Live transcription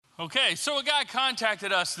Okay, so a guy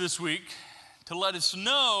contacted us this week to let us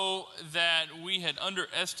know that we had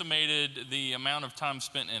underestimated the amount of time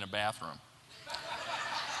spent in a bathroom.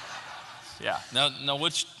 Yeah, now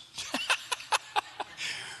what's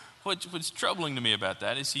troubling to me about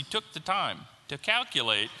that is he took the time to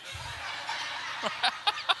calculate.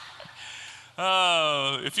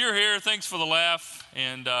 If you're here, thanks for the laugh,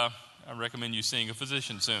 and I recommend you seeing a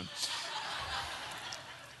physician soon.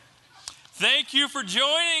 Thank you for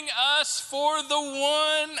joining us for the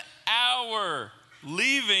 1 hour,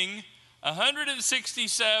 leaving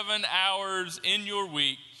 167 hours in your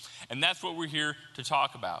week, and that's what we're here to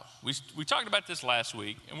talk about. We talked about this last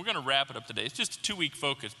week, and we're going to wrap it up today. It's just a 2-week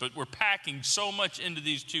focus, but we're packing so much into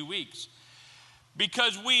these 2 weeks.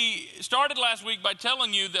 Because we started last week by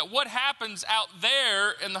telling you that what happens out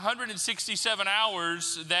there in the 167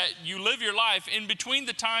 hours that you live your life in between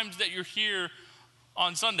the times that you're here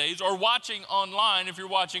on Sundays or watching online, if you're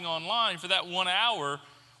watching online for that 1 hour,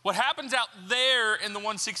 what happens out there in the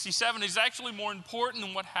 167 is actually more important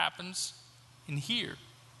than what happens in here.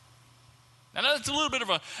 Now that's a little bit of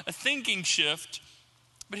a thinking shift,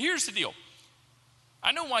 but here's the deal.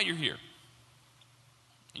 I know why you're here.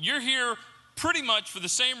 You're here pretty much for the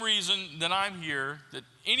same reason that I'm here, that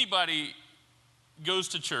anybody goes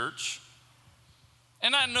to church.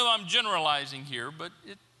 And I know I'm generalizing here, but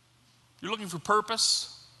you're looking for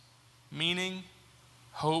purpose, meaning,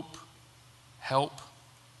 hope, help.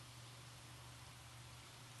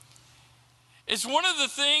 It's one of the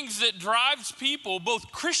things that drives people,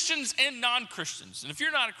 both Christians and non-Christians. And if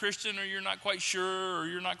you're not a Christian or you're not quite sure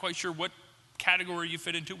what category you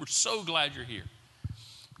fit into, we're so glad you're here.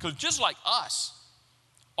 Because just like us,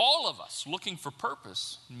 all of us looking for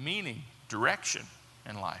purpose, meaning, direction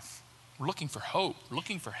in life. We're looking for hope,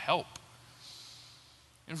 looking for help.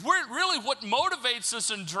 And really what motivates us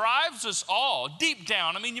and drives us all, deep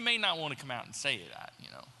down, I mean, you may not want to come out and say that,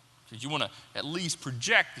 because you want to at least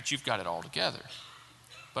project that you've got it all together.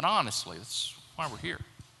 But honestly, that's why we're here.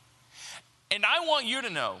 And I want you to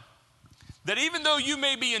know that even though you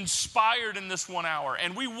may be inspired in this 1 hour,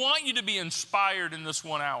 and we want you to be inspired in this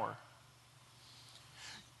 1 hour,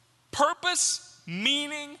 purpose,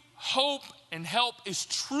 meaning, hope, and help is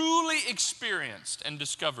truly experienced and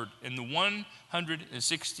discovered in the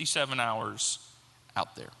 167 hours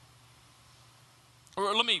out there.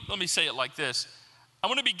 Or let me say it like this. I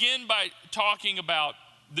want to begin by talking about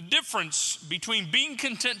the difference between being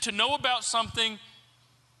content to know about something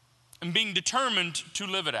and being determined to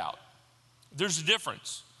live it out. There's a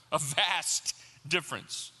difference, a vast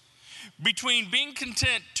difference between being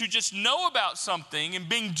content to just know about something and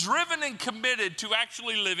being driven and committed to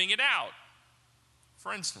actually living it out.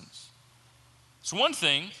 For instance, it's one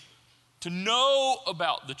thing to know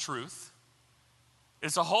about the truth.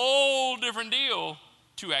 It's a whole different deal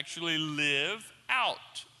to actually live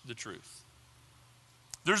out the truth.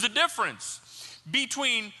 There's a difference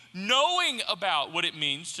between knowing about what it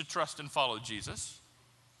means to trust and follow Jesus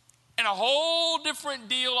and a whole different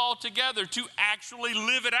deal altogether to actually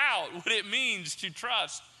live it out, what it means to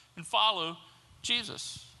trust and follow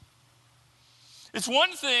Jesus. It's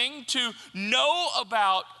one thing to know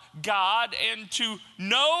about God and to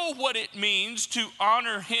know what it means to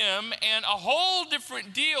honor Him, and a whole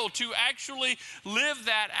different deal to actually live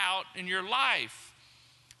that out in your life.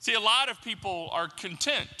 See, a lot of people are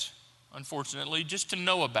content, unfortunately, just to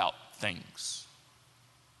know about things.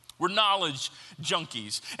 We're knowledge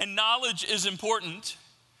junkies, and knowledge is important.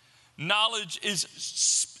 Knowledge is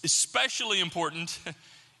especially important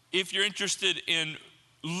if you're interested in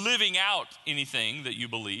living out anything that you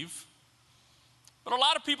believe. But a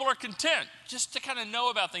lot of people are content just to kind of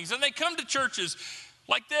know about things. And they come to churches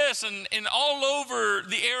like this and all over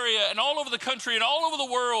the area and all over the country and all over the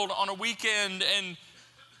world on a weekend. And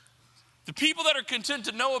the people that are content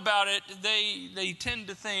to know about it, they tend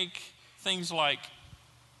to think things like,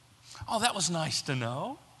 oh, that was nice to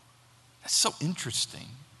know. That's so interesting.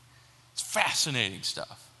 It's fascinating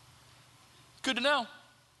stuff. Good to know.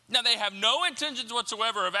 Now, they have no intentions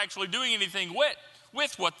whatsoever of actually doing anything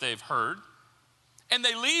with what they've heard. And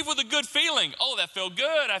they leave with a good feeling. Oh, that felt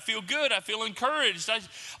good. I feel good. I feel encouraged.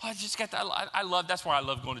 I just got that. That's why I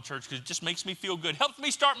love going to church, because it just makes me feel good. Helps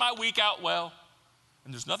me start my week out well.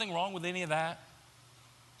 And there's nothing wrong with any of that.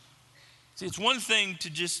 See, it's one thing to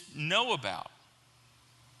just know about,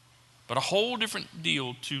 but a whole different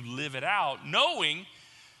deal to live it out, knowing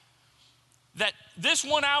that this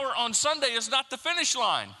 1 hour on Sunday is not the finish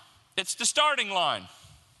line. It's the starting line.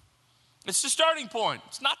 It's the starting point.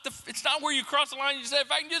 It's not where you cross the line and you say,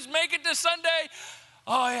 if I can just make it to Sunday,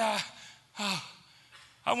 oh yeah,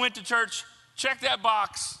 I went to church, check that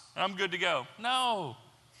box, and I'm good to go. No.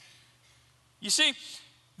 You see,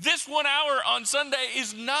 this 1 hour on Sunday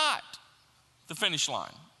is not the finish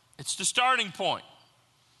line. It's the starting point.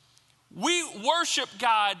 We worship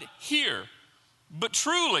God here, but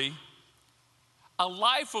truly, a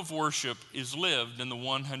life of worship is lived in the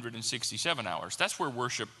 167 hours. That's where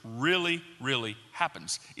worship really, really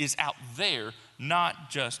happens, is out there,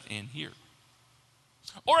 not just in here.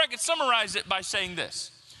 Or I could summarize it by saying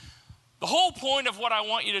this. The whole point of what I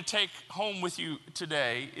want you to take home with you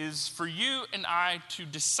today is for you and I to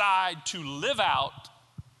decide to live out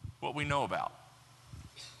what we know about.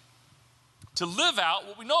 To live out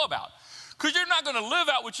what we know about. Because you're not going to live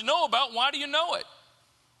out what you know about. Why do you know it?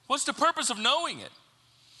 What's the purpose of knowing it?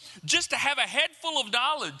 Just to have a head full of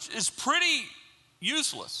knowledge is pretty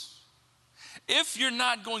useless if you're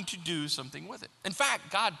not going to do something with it. In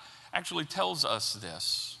fact, God actually tells us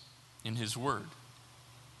this in his word.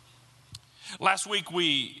 Last week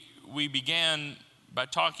we began by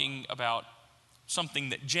talking about something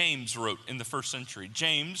that James wrote in the first century.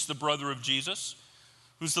 James, the brother of Jesus,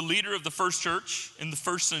 who's the leader of the first church in the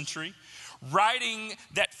first century, writing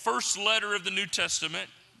that first letter of the New Testament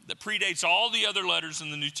that predates all the other letters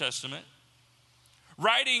in the New Testament,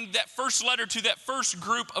 writing that first letter to that first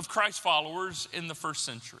group of Christ followers in the first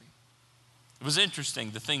century. It was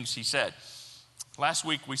interesting, the things he said. Last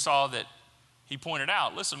week we saw that he pointed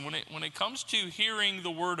out, listen, when it comes to hearing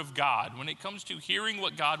the word of God, when it comes to hearing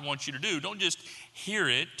what God wants you to do, don't just hear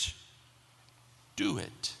it, do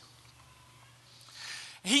it.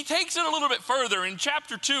 He takes it a little bit further in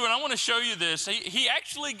chapter 2, and I want to show you this. He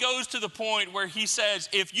actually goes to the point where he says,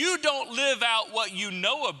 if you don't live out what you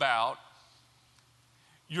know about,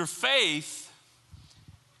 your faith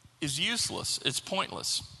is useless. It's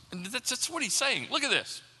pointless. And that's what he's saying. Look at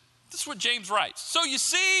this. This is what James writes. So you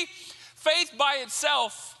see, faith by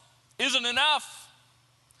itself isn't enough.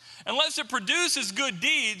 Unless it produces good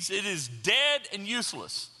deeds, it is dead and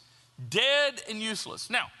useless. Dead and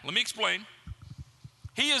useless. Now, let me explain.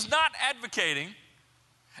 He is not advocating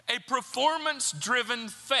a performance-driven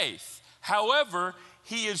faith. However,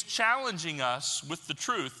 he is challenging us with the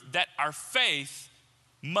truth that our faith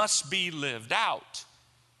must be lived out.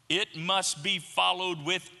 It must be followed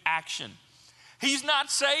with action. He's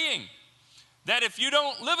not saying that if you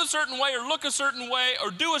don't live a certain way or look a certain way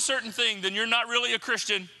or do a certain thing, then you're not really a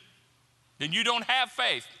Christian, then you don't have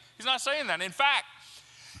faith. He's not saying that. In fact,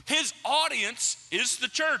 his audience is the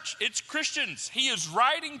church. It's Christians. He is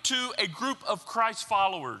writing to a group of Christ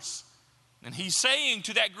followers. And he's saying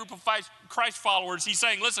to that group of Christ followers, he's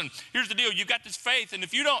saying, listen, here's the deal. You've got this faith, and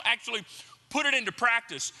if you don't actually put it into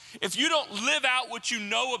practice, if you don't live out what you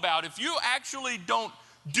know about, if you actually don't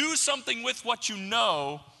do something with what you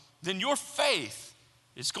know, then your faith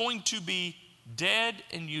is going to be dead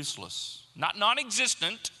and useless. Not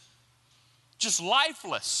non-existent, just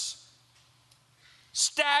lifeless.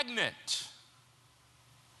 Stagnant.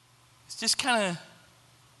 It's just kind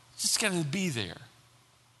of be there.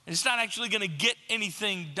 And it's not actually going to get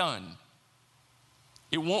anything done.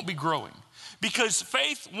 It won't be growing. Because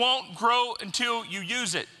faith won't grow until you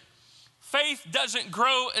use it. Faith doesn't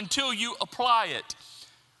grow until you apply it.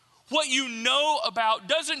 What you know about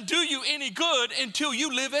doesn't do you any good until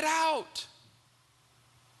you live it out.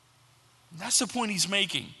 That's the point he's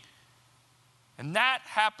making. And that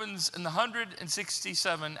happens in the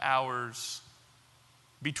 167 hours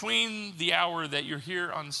between the hour that you're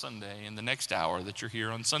here on Sunday and the next hour that you're here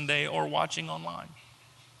on Sunday or watching online.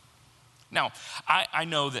 Now, I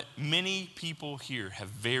know that many people here have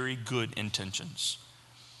very good intentions.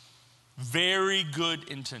 Very good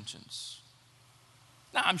intentions.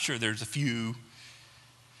 Now, I'm sure there's a few.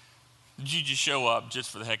 You just show up just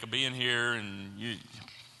for the heck of being here and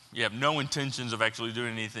you have no intentions of actually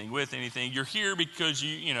doing anything with anything. You're here because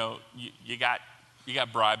you got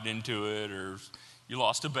bribed into it, or you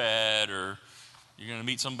lost a bet, or you're going to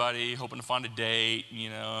meet somebody hoping to find a date,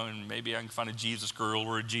 and maybe I can find a Jesus girl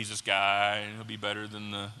or a Jesus guy, and he'll be better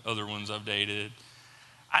than the other ones I've dated.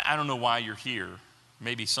 I don't know why you're here.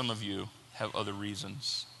 Maybe some of you have other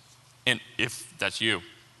reasons. And if that's you,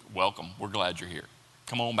 welcome. We're glad you're here.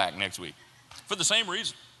 Come on back next week for the same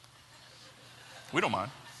reason. We don't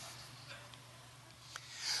mind.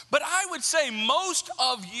 But I would say most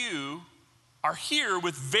of you are here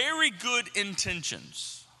with very good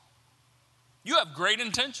intentions. You have great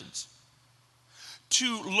intentions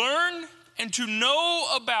to learn and to know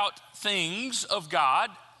about things of God,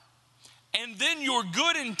 and then your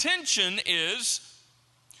good intention is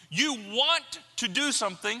you want to do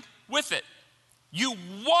something with it. You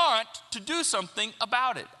want to do something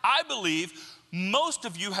about it. I believe most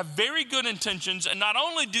of you have very good intentions, and not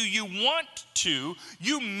only do you want to,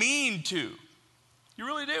 you mean to. You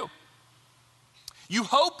really do. You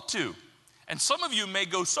hope to. And some of you may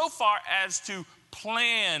go so far as to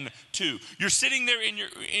plan to. You're sitting there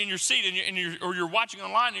in your seat or you're watching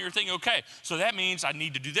online and you're thinking, okay, so that means I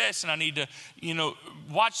need to do this and I need to,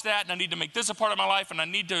 watch that and I need to make this a part of my life and I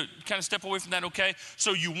need to kind of step away from that, okay?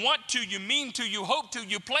 So you want to, you mean to, you hope to,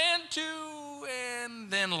 you plan to,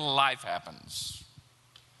 and then life happens.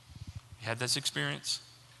 You had this experience?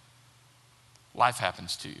 Life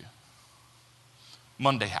happens to you.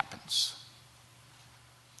 Monday happens.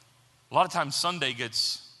 A lot of times Sunday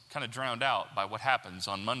gets kind of drowned out by what happens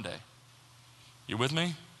on Monday. You with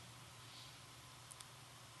me?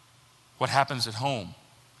 What happens at home?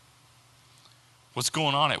 What's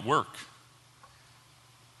going on at work?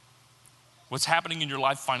 What's happening in your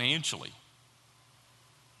life financially?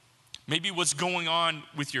 Maybe what's going on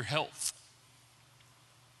with your health,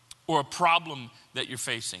 or a problem that you're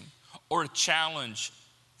facing, or a challenge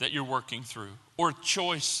that you're working through, or a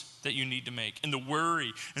choice that you need to make, and the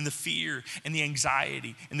worry and the fear and the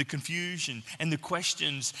anxiety and the confusion and the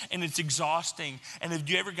questions, and it's exhausting. And have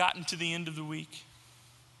you ever gotten to the end of the week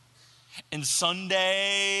and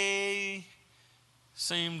Sunday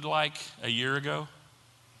seemed like a year ago?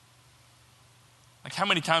 Like, how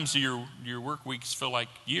many times do your work weeks feel like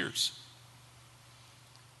years?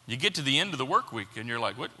 You get to the end of the work week and you're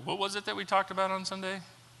like, what was it that we talked about on Sunday?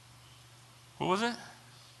 What was it?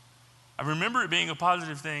 I remember it being a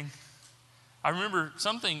positive thing. I remember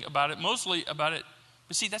something about it, mostly about it.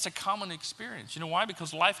 But see, that's a common experience. You know why?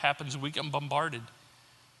 Because life happens and we get bombarded.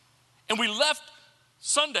 And we left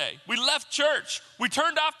Sunday. We left church. We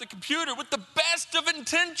turned off the computer with the best of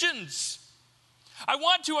intentions. I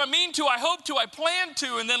want to, I mean to, I hope to, I plan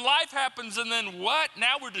to, and then life happens, and then what?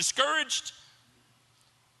 Now we're discouraged.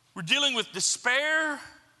 We're dealing with despair.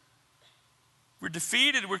 We're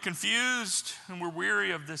defeated, we're confused, and we're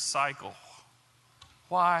weary of this cycle.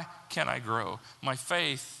 Why can't I grow? My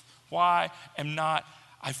faith, why am I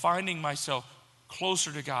finding myself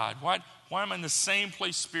closer to God? Why am I in the same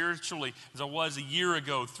place spiritually as I was a year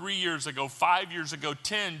ago, 3 years ago, 5 years ago,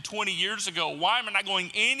 10, 20 years ago? Why am I not going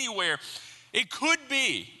anywhere? It could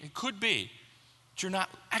be that you're not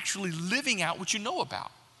actually living out what you know about.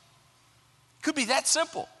 It could be that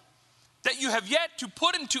simple, that you have yet to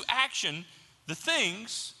put into action the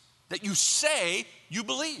things that you say you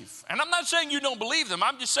believe. And I'm not saying you don't believe them.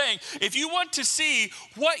 I'm just saying if you want to see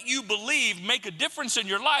what you believe make a difference in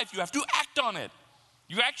your life, you have to act on it.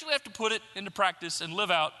 You actually have to put it into practice and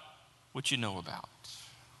live out what you know about.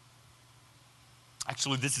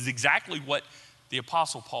 Actually, this is exactly what the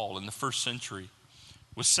Apostle Paul in the first century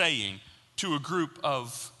was saying to a group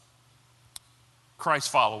of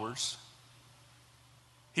Christ followers.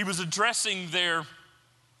 He was addressing their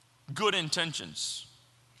good intentions.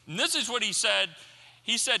 And this is what he said.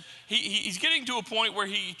 He said he's getting to a point where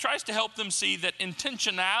he tries to help them see that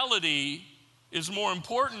intentionality is more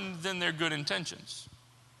important than their good intentions.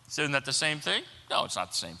 Isn't that the same thing? No, it's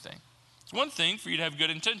not the same thing. It's one thing for you to have good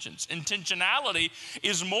intentions. Intentionality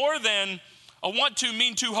is more than a want to,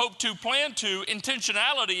 mean to, hope to, plan to.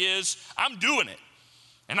 Intentionality is I'm doing it.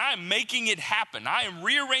 And I am making it happen. I am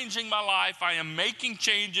rearranging my life. I am making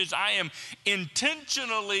changes. I am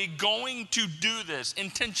intentionally going to do this.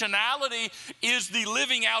 Intentionality is the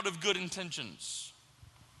living out of good intentions.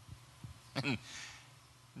 And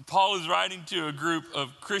Paul is writing to a group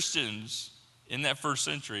of Christians in that first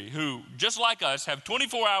century who, just like us, have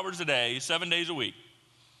 24 hours a day, 7 days a week.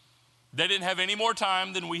 They didn't have any more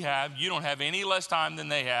time than we have. You don't have any less time than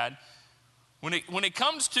they had. When it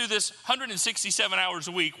comes to this 167 hours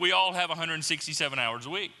a week, we all have 167 hours a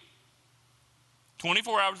week.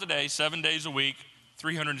 24 hours a day, 7 days a week,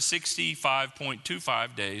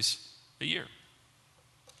 365.25 days a year.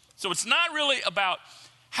 So it's not really about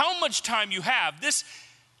how much time you have. This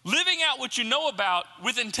living out what you know about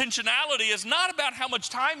with intentionality is not about how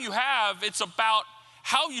much time you have. It's about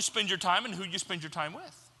how you spend your time and who you spend your time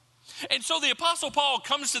with. And so the Apostle Paul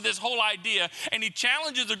comes to this whole idea and he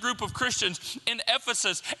challenges a group of Christians in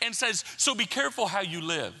Ephesus and says, so be careful how you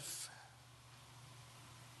live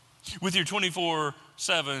with your 24/7,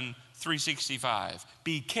 365.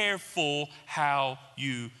 Be careful how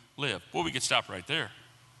you live. Well, we could stop right there.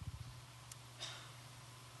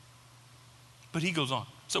 But he goes on,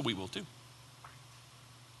 so we will too.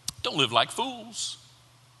 Don't live like fools,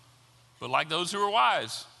 but like those who are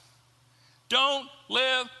wise. Don't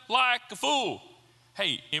live like a fool.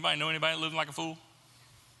 Hey, anybody know anybody living like a fool?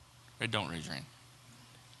 Hey, don't raise your hand.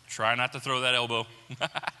 Try not to throw that elbow.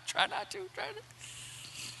 Try not to.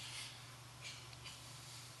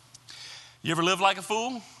 You ever live like a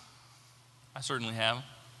fool? I certainly have.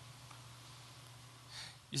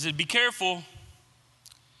 He said, be careful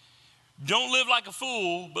Don't live like a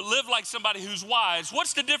fool, but live like somebody who's wise.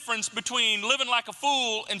 What's the difference between living like a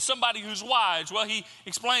fool and somebody who's wise? Well, he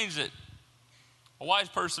explains it. A wise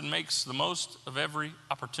person makes the most of every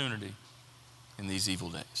opportunity in these evil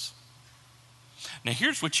days. Now,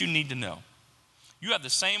 here's what you need to know. You have the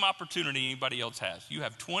same opportunity anybody else has. You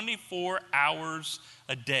have 24 hours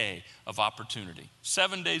a day of opportunity,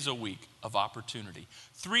 7 days a week of opportunity,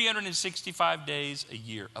 365 days a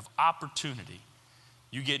year of opportunity.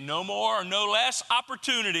 You get no more or no less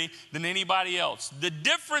opportunity than anybody else. The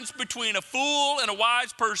difference between a fool and a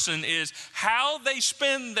wise person is how they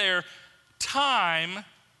spend their time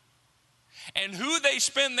and who they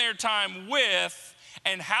spend their time with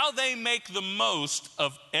and how they make the most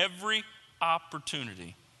of every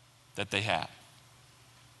opportunity that they have.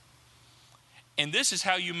 And this is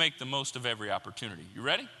how you make the most of every opportunity. You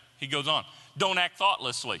ready? He goes on. Don't act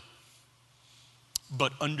thoughtlessly,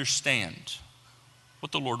 but understand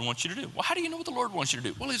what the Lord wants you to do. Well, how do you know what the Lord wants you to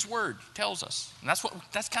do? Well, his word tells us. And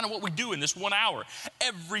that's kind of what we do in this 1 hour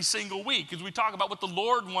every single week, as we talk about what the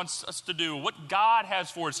Lord wants us to do, what God has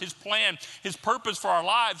for us, his plan, his purpose for our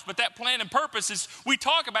lives. But that plan and purpose is, we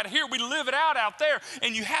talk about it here, we live it out there,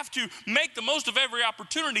 and you have to make the most of every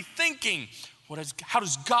opportunity thinking, how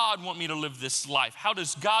does God want me to live this life? How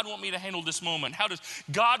does God want me to handle this moment? How does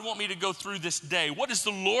God want me to go through this day? What does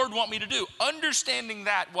the Lord want me to do? Understanding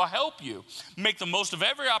that will help you make the most of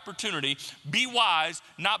every opportunity. Be wise,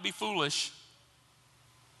 not be foolish.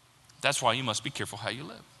 That's why you must be careful how you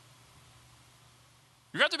live.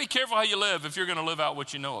 You have to be careful how you live if you're going to live out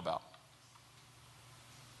what you know about.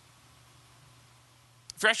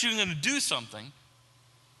 If you're actually going to do something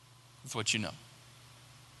with what you know.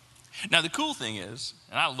 Now, the cool thing is,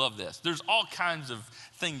 and I love this, there's all kinds of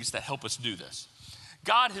things that help us do this.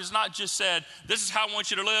 God has not just said, this is how I want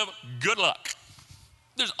you to live, good luck.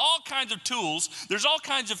 There's all kinds of tools, there's all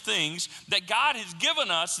kinds of things that God has given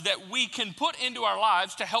us that we can put into our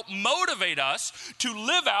lives to help motivate us to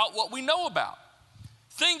live out what we know about.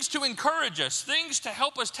 Things to encourage us, things to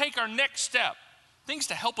help us take our next step, things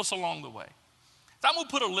to help us along the way. So I'm going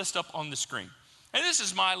to put a list up on the screen. And this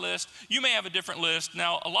is my list. You may have a different list.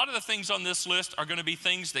 Now, a lot of the things on this list are going to be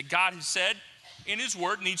things that God has said in his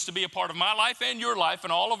word needs to be a part of my life and your life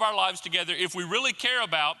and all of our lives together if we really care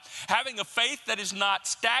about having a faith that is not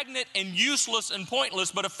stagnant and useless and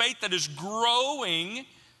pointless, but a faith that is growing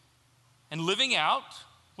and living out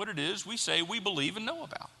what it is we say we believe and know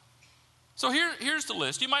about. So here's the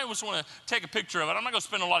list. You might just want to take a picture of it. I'm not going to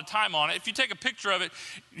spend a lot of time on it. If you take a picture of it,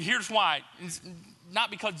 here's why. It's not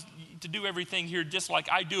because to do everything here just like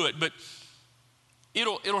I do it, but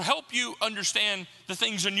it'll help you understand the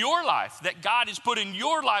things in your life that God has put in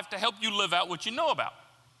your life to help you live out what you know about.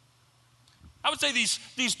 I would say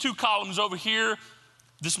these two columns over here,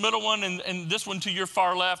 this middle one and this one to your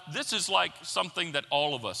far left, this is like something that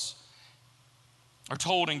all of us are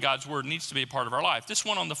told in God's word needs to be a part of our life. This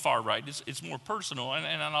one on the far right, it's more personal,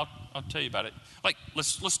 and I'll tell you about it. Like,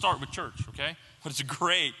 let's start with church, okay? But it's a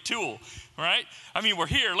great tool, right? I mean, we're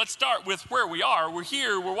here. Let's start with where we are. We're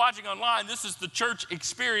here. We're watching online. This is the church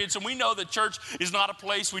experience, and we know that church is not a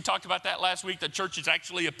place. We talked about that last week, that church is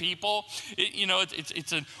actually a people.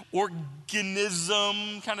 It's an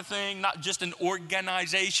organism kind of thing, not just an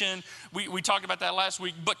organization. We talked about that last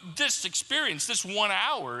week. But this experience, this 1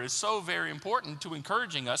 hour, is so very important to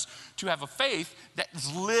encouraging us to have a faith that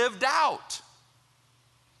is lived out.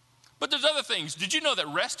 But there's other things. Did you know that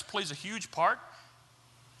rest plays a huge part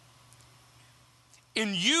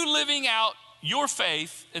in you living out your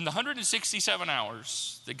faith in the 167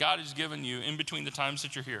 hours that God has given you in between the times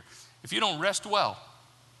that you're here? If you don't rest well,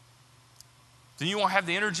 then you won't have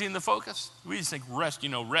the energy and the focus. We just think rest,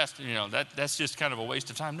 that's just kind of a waste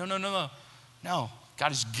of time. No. No, God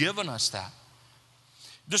has given us that.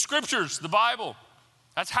 The scriptures, the Bible,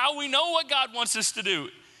 that's how we know what God wants us to do.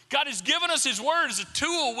 God has given us his word as a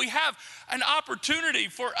tool. We have an opportunity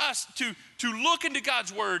for us to look into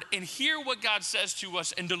God's word and hear what God says to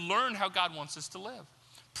us and to learn how God wants us to live.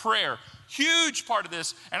 Prayer, huge part of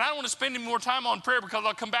this. And I don't want to spend any more time on prayer because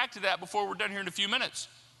I'll come back to that before we're done here in a few minutes.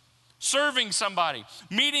 Serving somebody,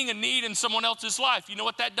 meeting a need in someone else's life. You know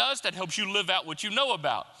what that does? That helps you live out what you know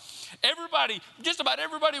about. Just about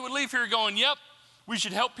everybody would leave here going, yep, we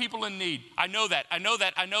should help people in need. I know that.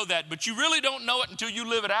 But you really don't know it until you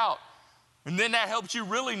live it out. And then that helps you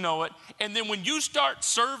really know it. And then when you start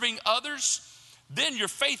serving others, then your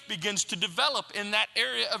faith begins to develop in that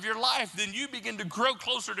area of your life. Then you begin to grow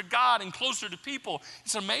closer to God and closer to people.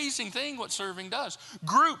 It's an amazing thing what serving does.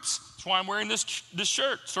 Groups. That's why I'm wearing this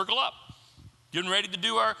shirt. Circle up. Getting ready to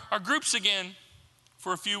do our groups again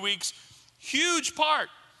for a few weeks. Huge part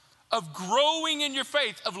of growing in your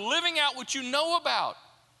faith, of living out what you know about.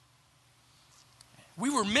 We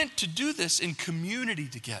were meant to do this in community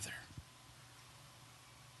together.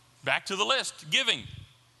 Back to the list, giving.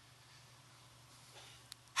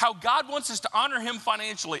 How God wants us to honor him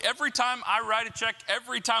financially. Every time I write a check,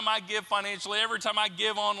 every time I give financially, every time I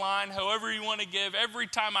give online, however you want to give, every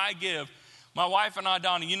time I give, my wife and I,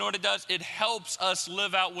 Donnie, you know what it does? It helps us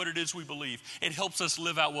live out what it is we believe. It helps us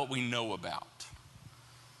live out what we know about.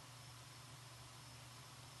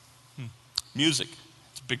 Music,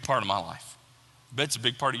 it's a big part of my life. I bet it's a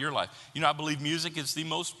big part of your life. You know, I believe music is the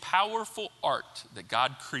most powerful art that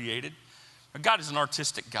God created. God is an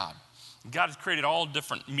artistic God. God has created all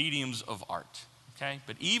different mediums of art, okay?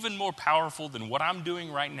 But even more powerful than what I'm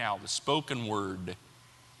doing right now, the spoken word,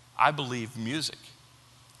 I believe music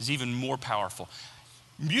is even more powerful.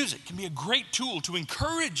 Music can be a great tool to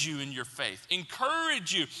encourage you in your faith,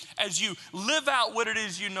 encourage you as you live out what it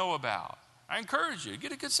is you know about. I encourage you,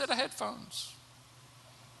 get a good set of headphones.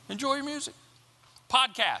 Enjoy your music.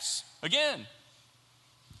 Podcasts, again.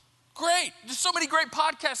 Great. There's so many great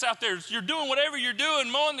podcasts out there. You're doing whatever you're doing,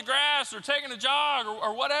 mowing the grass or taking a jog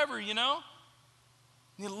or whatever, you know.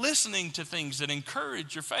 You're listening to things that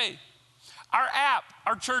encourage your faith. Our app,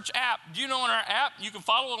 our church app, do you know on our app you can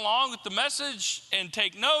follow along with the message and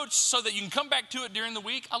take notes so that you can come back to it during the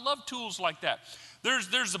week? I love tools like that.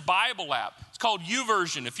 There's a Bible app. It's called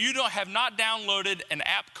YouVersion. If you have not downloaded an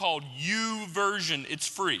app called YouVersion, it's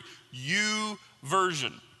free.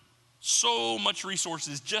 YouVersion. So much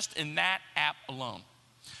resources just in that app alone.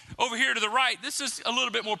 Over here to the right, this is a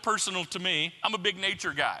little bit more personal to me. I'm a big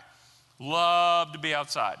nature guy. Love to be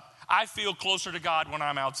outside. I feel closer to God when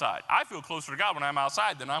I'm outside. I feel closer to God when I'm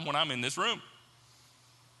outside than when I'm in this room.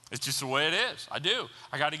 It's just the way it is. I do.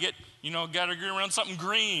 I got to get around something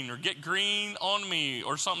green or get green on me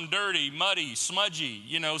or something dirty, muddy, smudgy,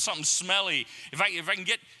 something smelly. If I can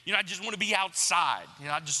get, I just want to be outside.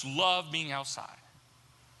 I just love being outside.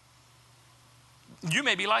 You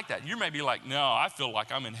may be like that. You may be like, no, I feel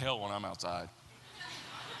like I'm in hell when I'm outside.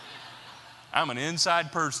 I'm an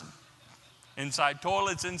inside person. Inside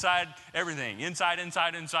toilets, inside everything. Inside.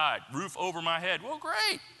 Roof over my head. Well,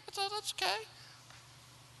 great. That's okay.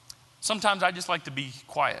 Sometimes I just like to be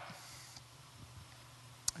quiet.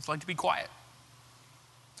 I just like to be quiet.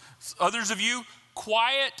 Others of you,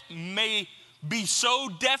 quiet may be so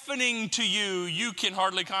deafening to you, you can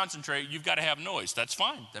hardly concentrate. You've got to have noise. That's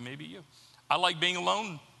fine. That may be you. I like being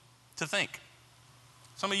alone to think.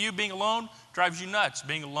 Some of you, being alone drives you nuts.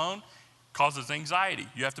 Being alone causes anxiety.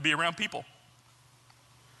 You have to be around people.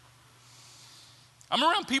 I'm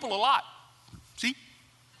around people a lot. See?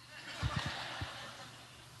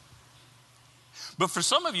 But for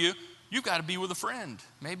some of you, you've got to be with a friend.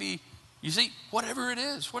 Maybe, you see, whatever it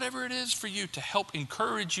is for you to help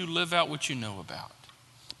encourage you live out what you know about.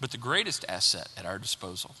 But the greatest asset at our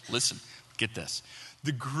disposal, listen, get this.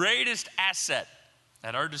 The greatest asset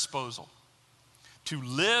at our disposal to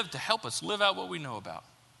help us live out what we know about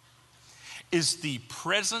is the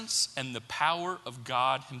presence and the power of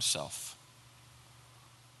God himself.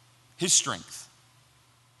 His strength.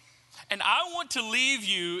 And I want to leave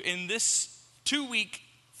you in this 2-week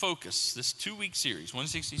focus, this 2-week series,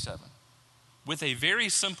 167, with a very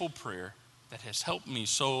simple prayer that has helped me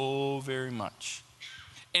so very much.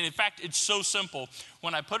 And in fact, it's so simple.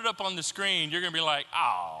 When I put it up on the screen, you're going to be like,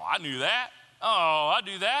 oh, I knew that. Oh, I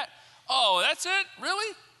do that. Oh, that's it?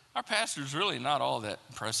 Really? Our pastor's really not all that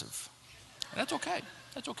impressive. And that's okay.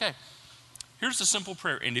 That's okay. Here's the simple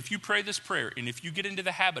prayer. And if you pray this prayer, and if you get into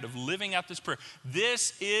the habit of living out this prayer,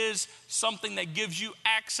 this is something that gives you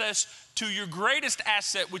access to your greatest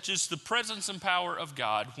asset, which is the presence and power of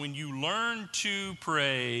God. When you learn to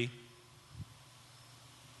pray,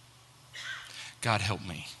 God help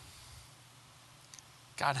me.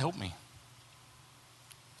 God help me.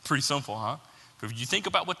 Pretty simple, huh? But if you think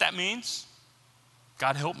about what that means,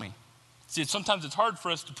 God help me. See, sometimes it's hard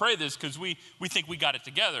for us to pray this because we think we got it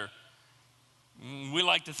together. We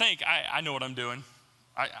like to think, I know what I'm doing.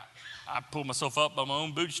 I pull myself up by my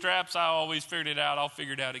own bootstraps. I always figured it out. I'll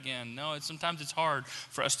figure it out again. No, sometimes it's hard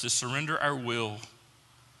for us to surrender our will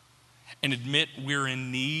and admit we're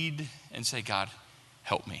in need and say, God,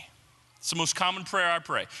 help me. It's the most common prayer I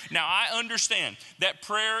pray. Now, I understand that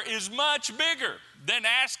prayer is much bigger than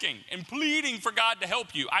asking and pleading for God to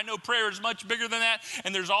help you. I know prayer is much bigger than that,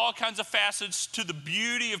 and there's all kinds of facets to the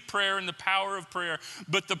beauty of prayer and the power of prayer.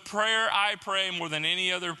 But the prayer I pray more than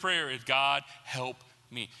any other prayer is, God, help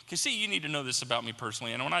me. Because see, you need to know this about me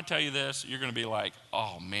personally. And when I tell you this, you're going to be like,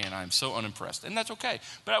 oh man, I'm so unimpressed. And that's okay.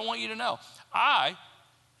 But I want you to know, I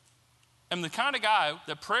am the kind of guy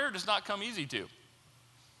that prayer does not come easy to.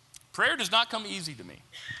 Prayer does not come easy to me.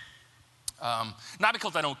 Not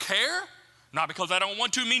because I don't care, not because I don't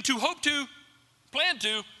want to, mean to, hope to, plan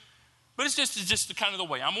to, but it's just the kind of the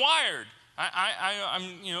way I'm wired.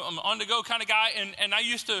 I'm on the go kind of guy, and I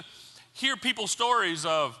used to hear people's stories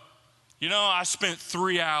of, I spent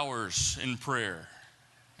 3 hours in prayer.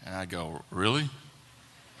 And I go, really?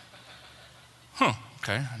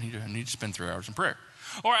 Okay, I need to spend 3 hours in prayer.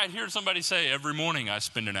 Or I'd hear somebody say, every morning I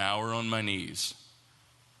spend an hour on my knees.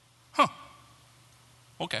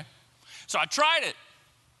 Okay. So I tried it.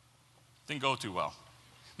 Didn't go too well.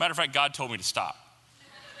 Matter of fact, God told me to stop.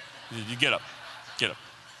 You get up.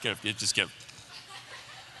 Just get up.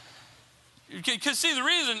 Because see, the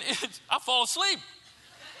reason is I fall asleep.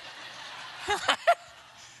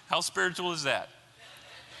 How spiritual is that?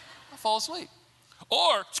 I fall asleep.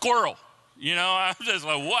 Or squirrel. I'm just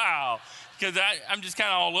like, wow. Because I'm just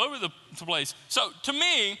kind of all over the place. So to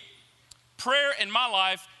me, prayer in my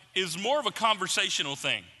life is more of a conversational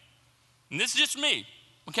thing. And this is just me.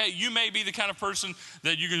 Okay, you may be the kind of person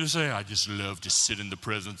that you're going to say, I just love to sit in the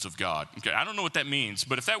presence of God. Okay, I don't know what that means,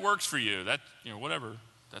 but if that works for you, whatever,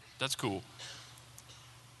 that's cool.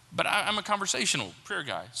 But I'm a conversational prayer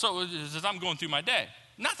guy. So as I'm going through my day,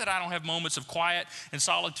 not that I don't have moments of quiet and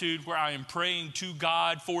solitude where I am praying to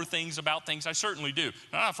God for things, about things. I certainly do.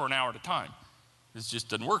 Not for an hour at a time. It just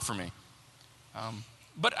doesn't work for me.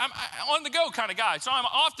 But I'm on the go kind of guy. So I'm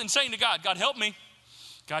often saying to God, God, help me.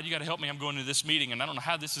 God, you got to help me. I'm going to this meeting, and I don't know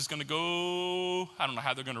how this is going to go. I don't know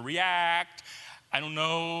how they're going to react. I don't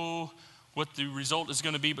know what the result is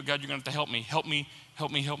going to be, but God, you're going to have to help me. Help me,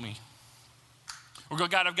 help me, help me. Or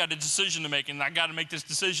God, I've got a decision to make, and I got to make this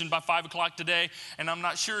decision by 5 o'clock today, and I'm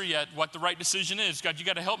not sure yet what the right decision is. God, you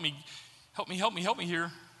got to help me. Help me, help me, help me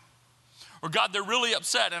here. Or God, they're really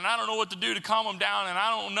upset, and I don't know what to do to calm them down, and I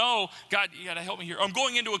don't know. God, you got to help me here. Or I'm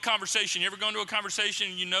going into a conversation. You ever go into a conversation,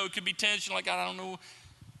 it could be tense. You're like, God, I don't know.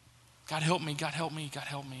 God, help me, God, help me, God,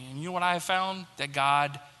 help me. And you know what I have found? That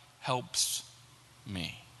God helps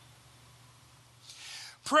me.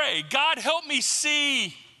 Pray, God, help me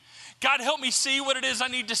see. God, help me see what it is I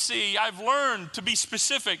need to see. I've learned to be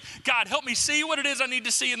specific. God, help me see what it is I need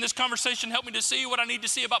to see in this conversation. Help me to see what I need to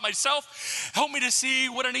see about myself. Help me to see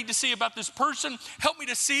what I need to see about this person. Help me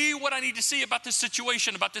to see what I need to see about this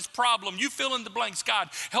situation, about this problem. You fill in the blanks. God,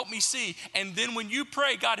 help me see. And then when you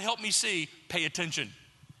pray, God, help me see, pay attention.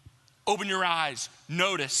 Open your eyes,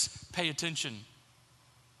 notice, pay attention.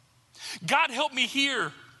 God, help me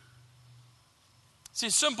hear. See,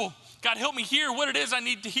 it's simple. God, help me hear what it is I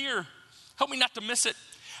need to hear. Help me not to miss it.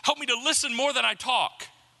 Help me to listen more than I talk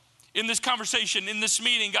in this conversation, in this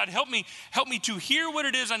meeting. God, help me to hear what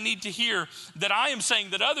it is I need to hear that I am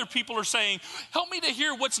saying, that other people are saying. Help me to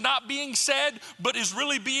hear what's not being said, but is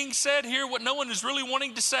really being said. Hear what no one is really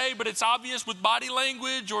wanting to say, but it's obvious with body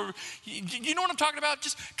language, or you know what I'm talking about?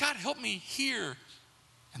 Just, God, help me hear.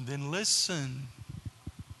 And then listen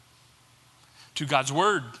to God's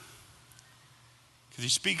word. Because he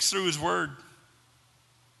speaks through his word.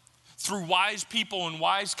 Through wise people and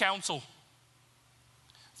wise counsel.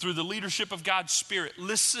 Through the leadership of God's Spirit.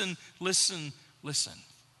 Listen, listen, listen.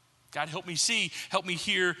 God, help me see, help me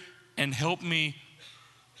hear, and help me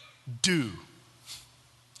do.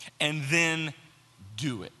 And then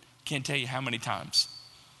do it. Can't tell you how many times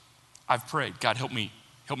I've prayed, God, help me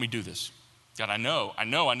do this. God, I know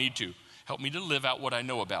I need to. Help me to live out what I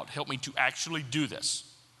know about. Help me to actually do this.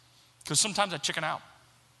 Because sometimes I chicken out.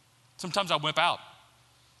 Sometimes I wimp out.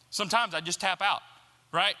 Sometimes I just tap out,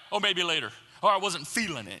 right? Oh, maybe later. Or I wasn't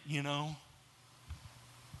feeling it,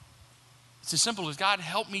 It's as simple as, God,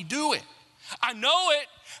 help me do it. I know it.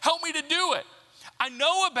 Help me to do it. I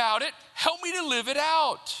know about it. Help me to live it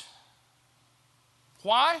out.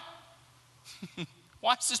 Why?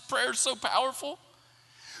 Why is this prayer so powerful?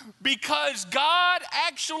 Because God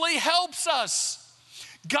actually helps us.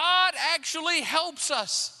 God actually helps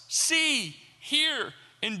us see, hear,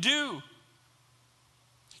 and do.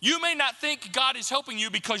 You may not think God is helping you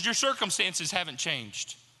because your circumstances haven't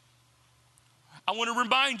changed. I want to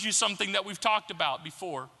remind you something that we've talked about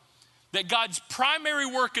before. That God's primary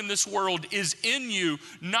work in this world is in you,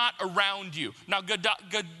 not around you. Now,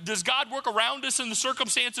 does God work around us in the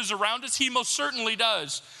circumstances around us? He most certainly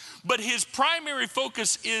does. But his primary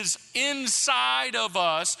focus is inside of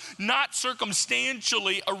us, not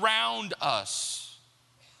circumstantially around us.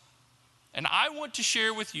 And I want to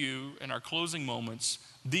share with you in our closing moments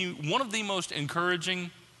one of the most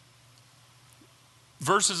encouraging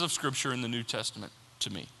verses of Scripture in the New Testament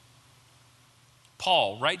to me.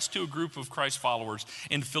 Paul writes to a group of Christ followers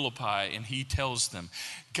in Philippi, and he tells them,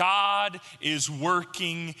 God is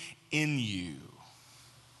working in you.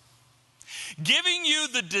 giving you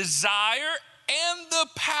the desire and the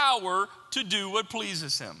power to do what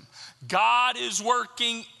pleases him. God is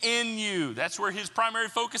working in you. That's where his primary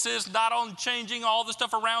focus is, not on changing all the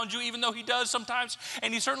stuff around you, even though he does sometimes,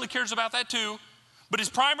 and he certainly cares about that too. But his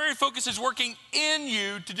primary focus is working in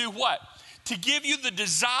you to do what? To give you the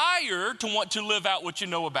desire to want to live out what you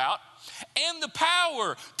know about and the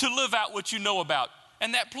power to live out what you know about.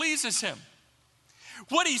 And that pleases him.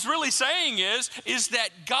 What he's really saying is that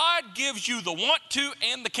God gives you the want to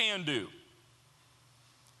and the can do.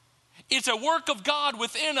 It's a work of God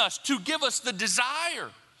within us to give us the desire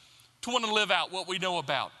to want to live out what we know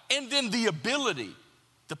about. And then the ability,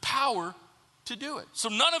 the power to do it. So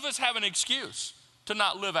none of us have an excuse to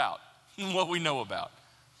not live out what we know about.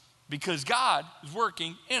 Because God is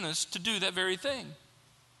working in us to do that very thing.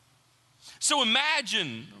 So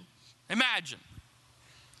imagine.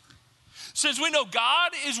 Since we know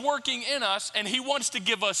God is working in us and he wants to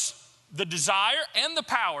give us the desire and the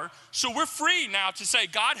power, so we're free now to say,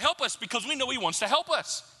 God, help us, because we know he wants to help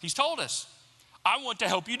us. He's told us, I want to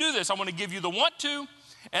help you do this. I want to give you the want to,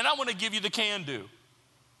 and I want to give you the can do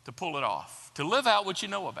to pull it off, to live out what you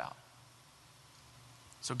know about.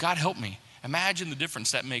 So God, help me. Imagine the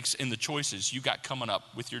difference that makes in the choices you got coming up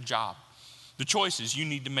with your job, the choices you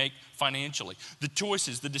need to make financially, the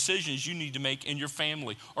choices, the decisions you need to make in your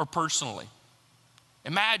family or personally.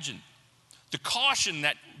 Imagine the caution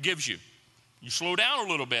that gives you. You slow down a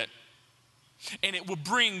little bit, and it will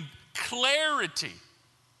bring clarity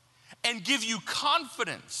and give you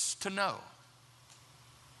confidence to know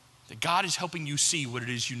that God is helping you see what it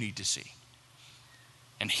is you need to see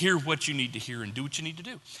and hear what you need to hear and do what you need to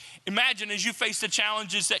do. Imagine as you face the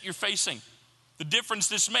challenges that you're facing, the difference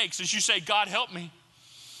this makes as you say, God, help me.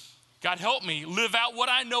 God, help me live out what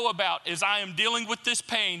I know about as I am dealing with this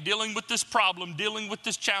pain, dealing with this problem, dealing with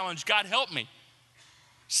this challenge. God, help me.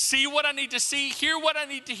 See what I need to see, hear what I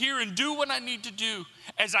need to hear, and do what I need to do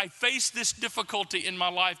as I face this difficulty in my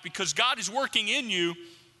life, because God is working in you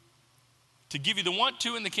to give you the want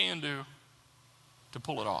to and the can do to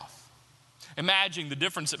pull it off. Imagine the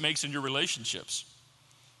difference it makes in your relationships.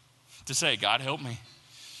 To say, God, help me.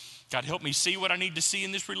 God, help me see what I need to see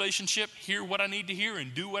in this relationship, hear what I need to hear,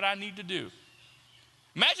 and do what I need to do.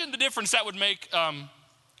 Imagine the difference that would make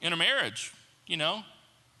in a marriage,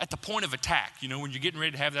 at the point of attack, when you're getting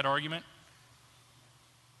ready to have that argument,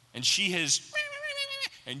 and she has,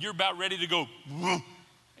 and you're about ready to go,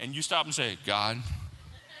 and you stop and say, God,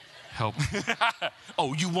 help me.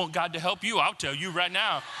 Oh, you want God to help you? I'll tell you right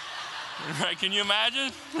now. Right? Can you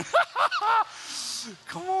imagine?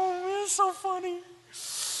 Come on, man, it's so funny.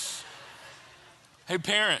 Hey,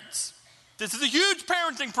 parents, this is a huge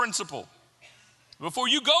parenting principle. Before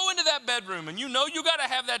you go into that bedroom and you got to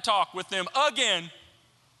have that talk with them again,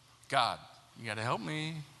 God, you got to help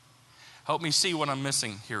me. Help me see what I'm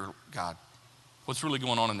missing here, God. What's really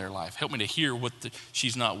going on in their life. Help me to hear what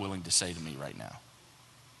she's not willing to say to me right now.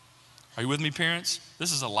 Are you with me, parents?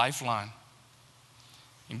 This is a lifeline.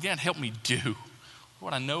 And God, help me do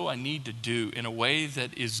what I know I need to do in a way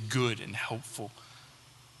that is good and helpful.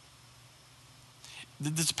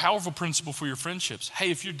 It's a powerful principle for your friendships. Hey,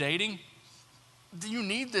 if you're dating, you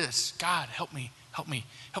need this. God, help me. Help me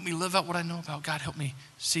live out what I know about. God, help me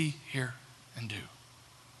see, hear, and do.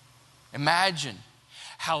 Imagine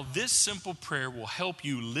how this simple prayer will help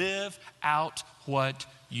you live out what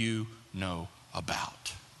you know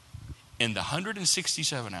about in the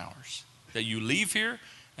 167 hours that you leave here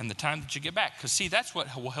and the time that you get back. Because see, that's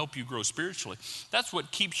what will help you grow spiritually. That's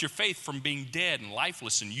what keeps your faith from being dead and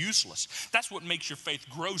lifeless and useless. That's what makes your faith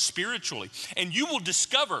grow spiritually. And you will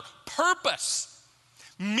discover purpose,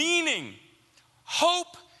 meaning,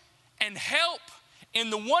 hope, and help in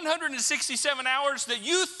the 167 hours that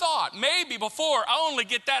you thought maybe before, I only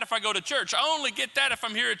get that if I go to church. I only get that if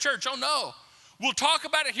I'm here at church. Oh no. We'll talk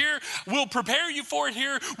about it here. We'll prepare you for it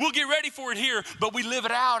here. We'll get ready for it here. But we live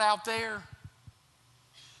it out there.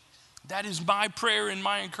 That is my prayer and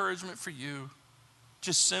my encouragement for you.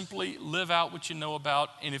 Just simply live out what you know about.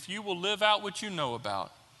 And if you will live out what you know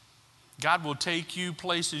about, God will take you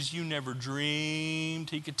places you never dreamed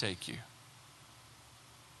he could take you.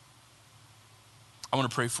 I want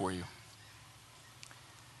to pray for you.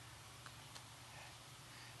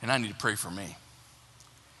 And I need to pray for me,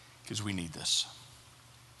 because we need this.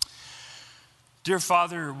 Dear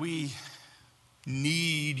Father, we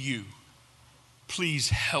need you. Please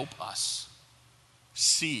help us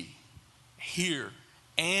see, hear,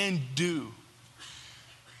 and do.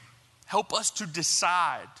 Help us to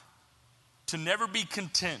decide to never be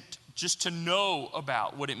content just to know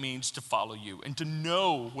about what it means to follow you and to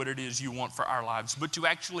know what it is you want for our lives, but to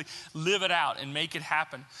actually live it out and make it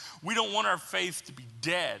happen. We don't want our faith to be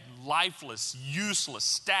dead, lifeless, useless,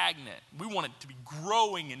 stagnant. We want it to be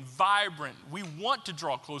growing and vibrant. We want to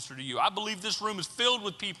draw closer to you. I believe this room is filled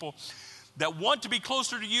with people that want to be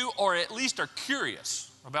closer to you, or at least are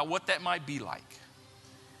curious about what that might be like.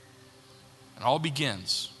 It all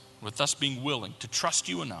begins with us being willing to trust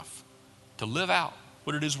you enough to live out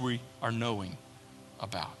what it is we are knowing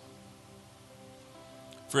about.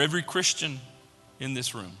 For every Christian in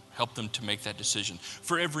this room, help them to make that decision.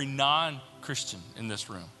 For every non-Christian in this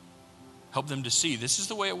room, help them to see this is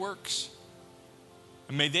the way it works.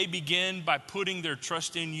 And may they begin by putting their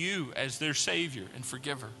trust in you as their Savior and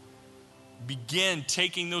forgiver. Begin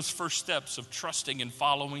taking those first steps of trusting and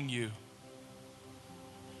following you.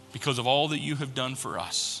 Because of all that you have done for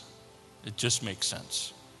us, it just makes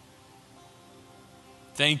sense.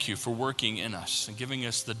 Thank you for working in us and giving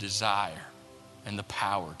us the desire and the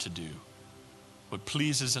power to do what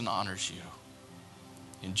pleases and honors you.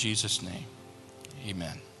 In Jesus' name,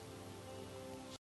 amen.